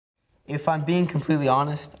If I'm being completely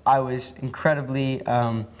honest, I was incredibly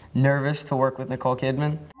nervous to work with Nicole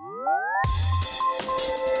Kidman.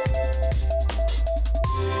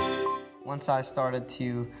 Once I started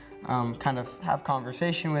to kind of have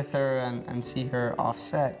conversation with her and see her off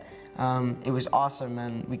set, it was awesome,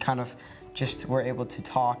 and we kind of just were able to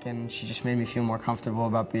talk, and she just made me feel more comfortable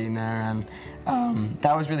about being there, and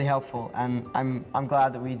that was really helpful. And I'm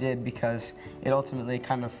glad that we did, because it ultimately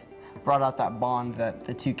kind of brought out that bond that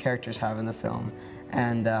the two characters have in the film.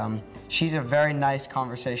 And she's a very nice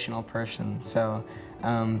conversational person, so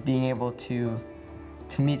being able to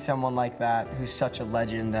meet someone like that who's such a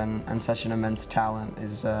legend and such an immense talent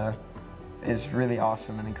is really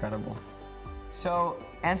awesome and incredible. So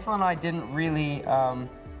Ansel and I didn't really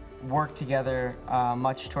work together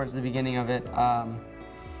much towards the beginning of it.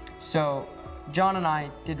 So John and I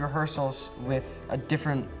did rehearsals with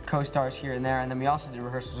different co-stars here and there, and then we also did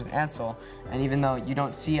rehearsals with Ansel. And even though you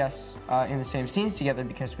don't see us in the same scenes together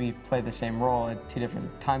because we play the same role at 2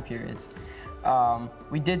 different time periods,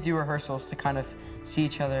 we did do rehearsals to kind of see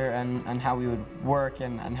each other and how we would work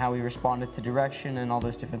and how we responded to direction and all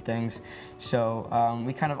those different things. So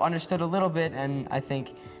we kind of understood a little bit, and I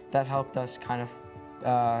think that helped us kind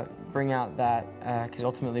of bring out that, because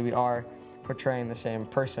ultimately we are portraying the same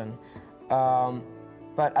person.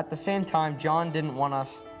 But at the same time, John didn't want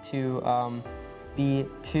us to be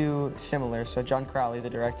too similar. So John Crowley, the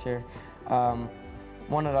director,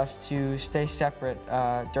 wanted us to stay separate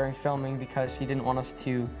during filming, because he didn't want us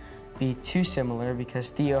to be too similar,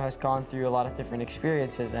 because Theo has gone through a lot of different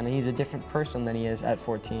experiences, and he's a different person than he is at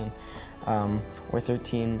 14 or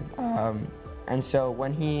 13. And so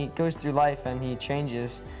when he goes through life and he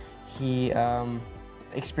changes, he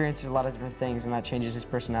experiences a lot of different things, and that changes his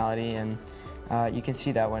personality, and you can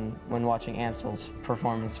see that when watching Ansel's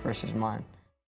performance versus mine.